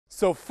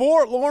So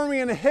Fort Laramie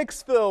and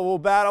Hicksville will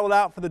battle it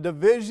out for the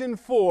Division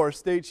IV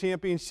state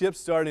championship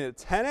starting at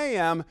 10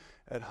 a.m.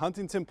 at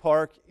Huntington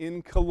Park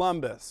in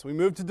Columbus. We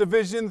move to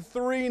Division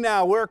III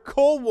now, where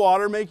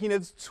Coldwater making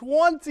its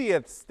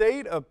 20th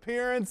state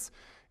appearance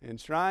and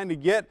trying to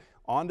get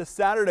on to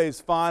Saturday's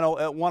final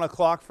at 1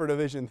 o'clock for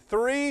Division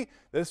III.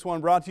 This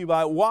one brought to you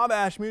by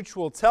Wabash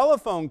Mutual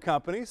Telephone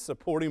Company,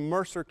 supporting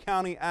Mercer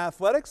County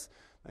athletics.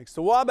 Thanks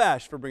to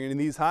Wabash for bringing in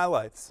these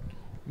highlights.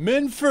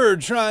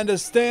 Minford trying to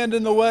stand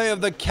in the way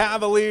of the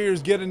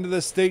Cavaliers getting to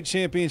the state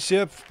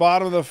championship.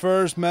 Bottom of the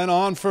first, men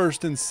on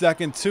first and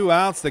second, 2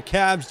 outs. The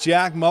Cavs'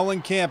 Jack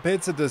Mullenkamp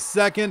hits it to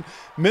second.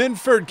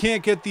 Minford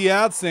can't get the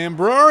out. Sam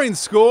Broering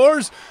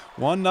scores.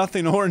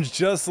 1-0 Orange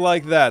just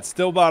like that.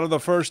 Still bottom of the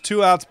first,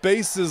 2 outs.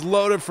 Bases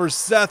loaded for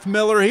Seth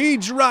Miller. He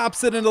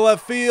drops it into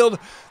left field.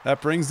 That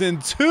brings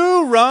in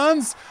 2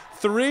 runs.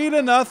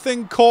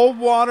 3-0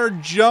 Coldwater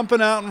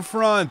jumping out in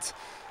front.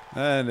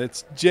 And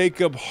it's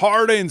Jacob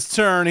Harding's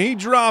turn. He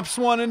drops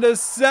one into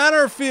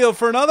center field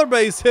for another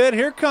base hit.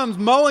 Here comes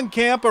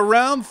Mullenkamp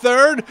around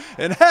third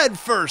and head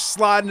first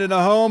sliding into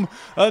home.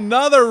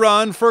 Another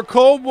run for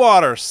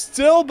Coldwater.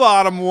 Still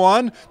bottom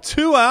 1,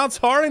 2 outs.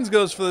 Harding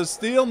goes for the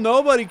steal.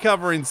 Nobody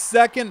covering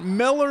second.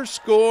 Miller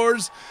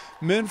scores.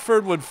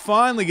 Minford would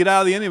finally get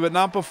out of the inning, but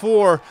not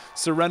before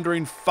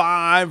surrendering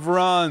 5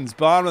 runs.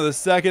 Bottom of the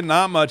second,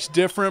 not much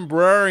different.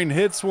 Broering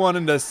hits one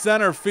into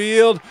center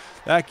field.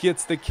 That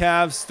gets the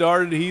Cavs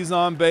started. He's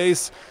on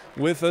base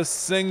with a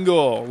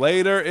single.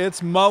 Later, it's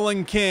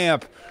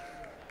Mullenkamp.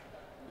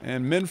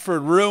 And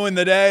Minford ruined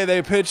the day.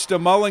 They pitched to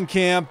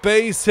Mullenkamp.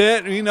 Base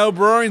hit. You know,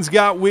 Broering's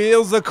got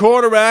wheels. The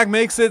quarterback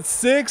makes it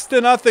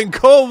 6-0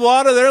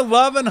 Coldwater. They're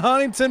loving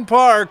Huntington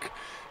Park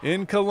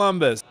in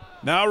Columbus.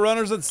 Now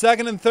runners at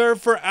second and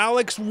third for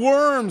Alex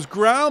Worms.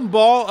 Ground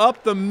ball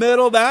up the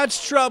middle.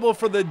 That's trouble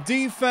for the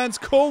defense.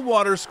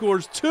 Coldwater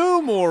scores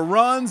 2 more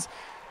runs.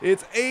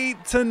 It's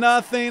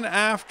 8-0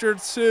 after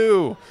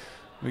 2.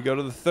 We go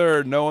to the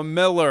third. Noah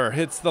Miller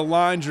hits the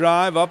line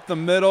drive up the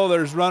middle.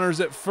 There's runners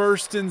at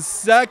first and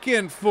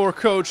second for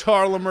Coach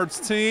Harlemert's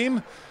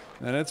team.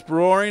 And it's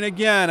Broering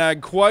again. Had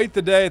quite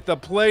the day at the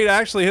plate.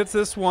 Actually hits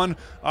this one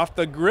off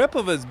the grip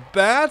of his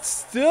bat.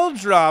 Still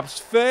drops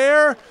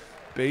fair.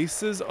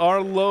 Bases are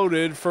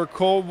loaded for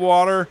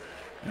Coldwater,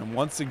 and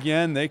once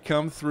again they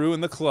come through in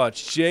the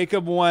clutch.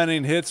 Jacob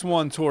Wenning hits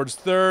one towards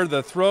third.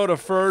 The throw to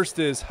first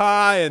is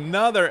high.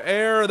 Another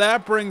error.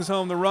 That brings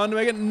home the run to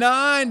make it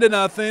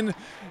 9-0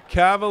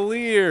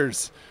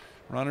 Cavaliers.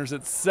 Runners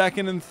at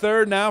second and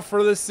third now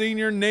for the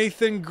senior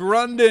Nathan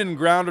Grunden.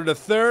 Grounder to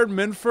third.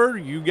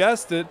 Minford, you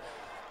guessed it,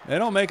 they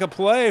don't make a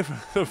play for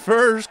the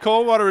first.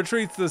 Coldwater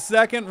retreats the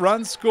second.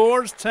 Run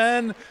scores.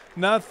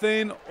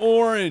 10-0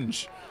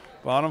 Orange.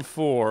 Bottom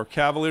 4,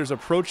 Cavaliers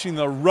approaching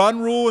the run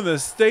rule in the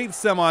state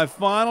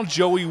semifinal.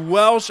 Joey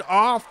Welsh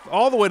off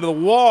all the way to the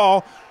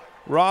wall.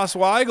 Ross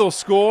Weigel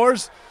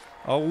scores.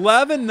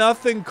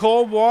 11-0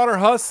 Coldwater,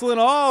 hustling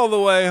all the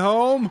way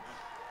home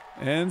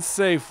and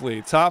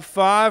safely. Top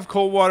 5,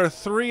 Coldwater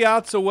 3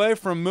 outs away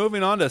from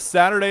moving on to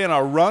Saturday in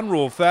a run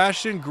rule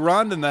fashion.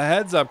 Grund the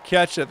heads-up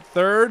catch at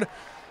third.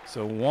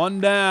 So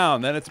 1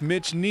 down. Then it's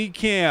Mitch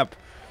Niekamp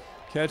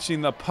catching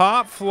the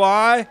pop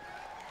fly.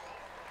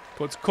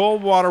 Puts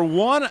Coldwater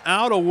 1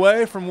 out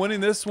away from winning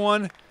this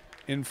one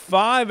in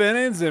 5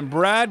 innings. And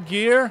Brad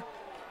Gear,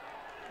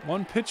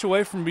 1 pitch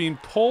away from being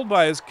pulled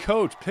by his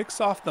coach,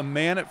 picks off the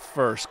man at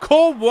first.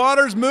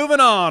 Coldwater's moving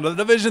on to the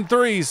Division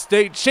III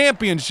state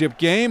championship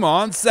game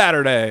on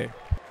Saturday.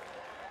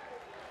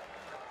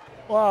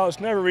 Well, it's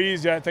never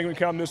easy. I think we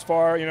come this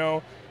far, you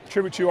know,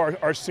 tribute to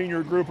our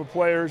senior group of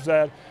players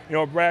that, you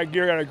know, Brad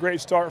Gear got a great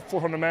start,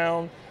 4th on the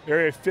mound,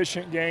 very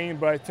efficient game,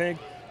 but I think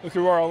look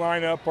through our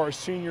lineup, our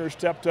seniors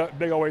stepped up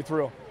big all the way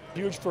through.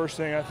 Huge first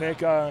thing, I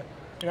think. You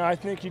know, I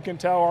think you can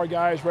tell our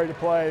guys ready to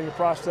play in the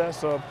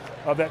process of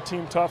that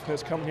team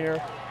toughness coming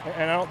here.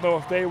 And I don't know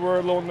if they were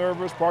a little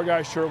nervous, but our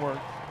guys sure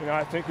weren't. You know,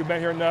 I think we've been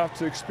here enough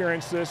to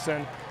experience this,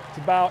 and it's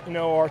about, you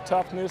know, our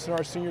toughness and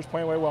our seniors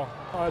playing way well.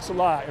 It's a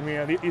lot. I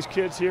mean, these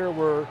kids here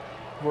were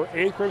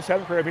 8th grade,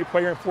 7th grade. We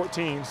play here in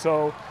 14,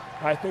 so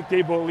I think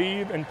they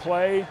believe and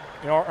play.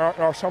 You know,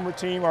 our summer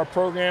team, our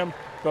program.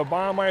 The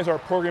bottom line is our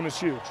program is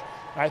huge.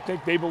 I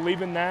think they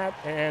believe in that,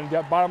 and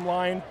that bottom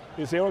line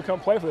is they will come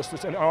play for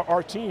this and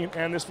our team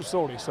and this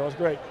facility, so it's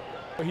great.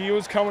 He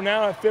was coming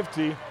out at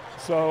 50,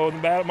 so the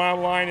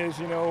bottom line is,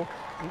 you know,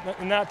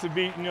 not to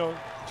be, you know,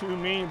 too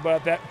mean,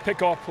 but that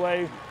pickoff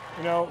play,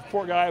 you know,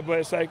 poor guy, but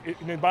it's like,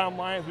 the bottom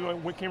line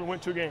is we came and win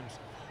 2 games.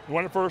 We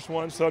won the first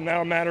one, so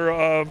now a matter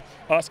of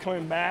us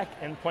coming back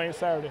and playing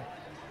Saturday.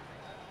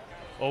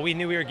 Well, we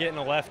knew we were getting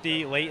a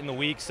lefty late in the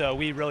week, so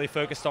we really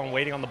focused on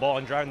waiting on the ball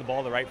and driving the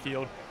ball to right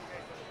field.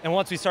 And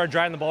once we started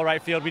driving the ball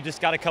right field, we just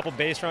got a couple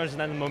base runs,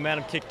 and then the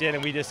momentum kicked in,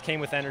 and we just came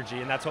with energy,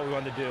 and that's what we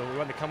wanted to do. We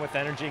wanted to come with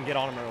energy and get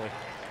on them early.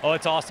 Oh,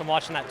 it's awesome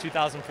watching that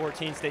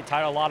 2014 state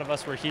title. A lot of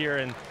us were here,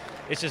 and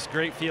it's just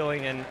great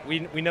feeling. And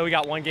we know we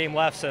got 1 game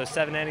left, so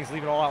 7 innings,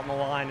 leave it all out on the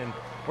line. And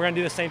we're going to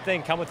do the same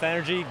thing, come with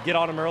energy, get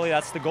on them early.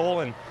 That's the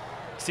goal, and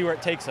see where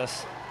it takes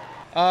us.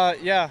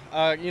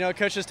 Yeah,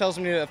 coach just tells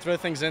me to throw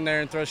things in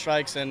there and throw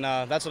strikes, and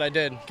that's what I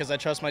did because I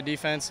trust my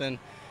defense. And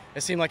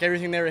it seemed like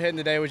everything they were hitting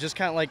today was just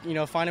kind of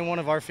like, finding one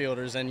of our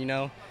fielders.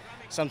 And,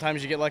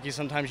 sometimes you get lucky,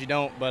 sometimes you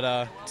don't.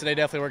 But today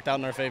definitely worked out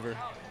in our favor.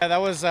 Yeah,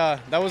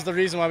 that was the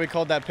reason why we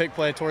called that pick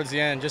play towards the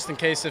end, just in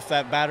case if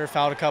that batter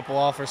fouled a couple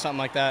off or something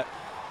like that.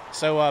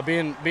 So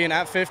being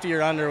at 50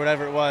 or under,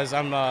 whatever it was,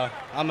 I'm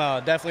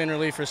definitely in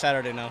relief for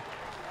Saturday now.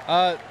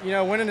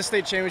 Winning the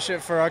state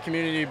championship for our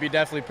community would be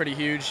definitely pretty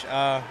huge.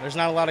 There's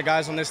not a lot of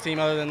guys on this team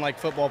other than like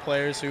football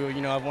players who,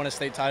 have won a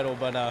state title,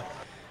 but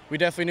we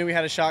definitely knew we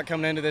had a shot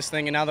coming into this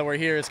thing, and now that we're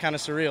here, it's kind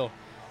of surreal.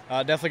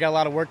 Definitely got a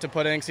lot of work to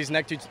put in because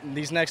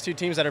these next two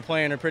teams that are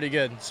playing are pretty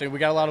good, so we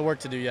got a lot of work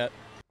to do yet.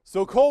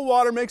 So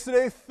Coldwater makes it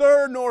a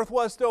third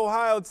Northwest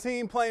Ohio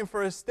team playing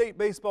for a state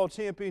baseball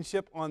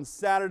championship on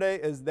Saturday,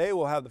 as they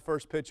will have the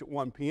first pitch at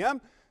 1 p.m.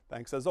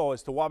 Thanks as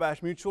always to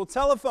Wabash Mutual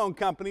Telephone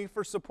Company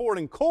for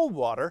supporting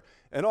Coldwater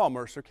and all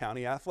Mercer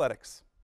County athletics.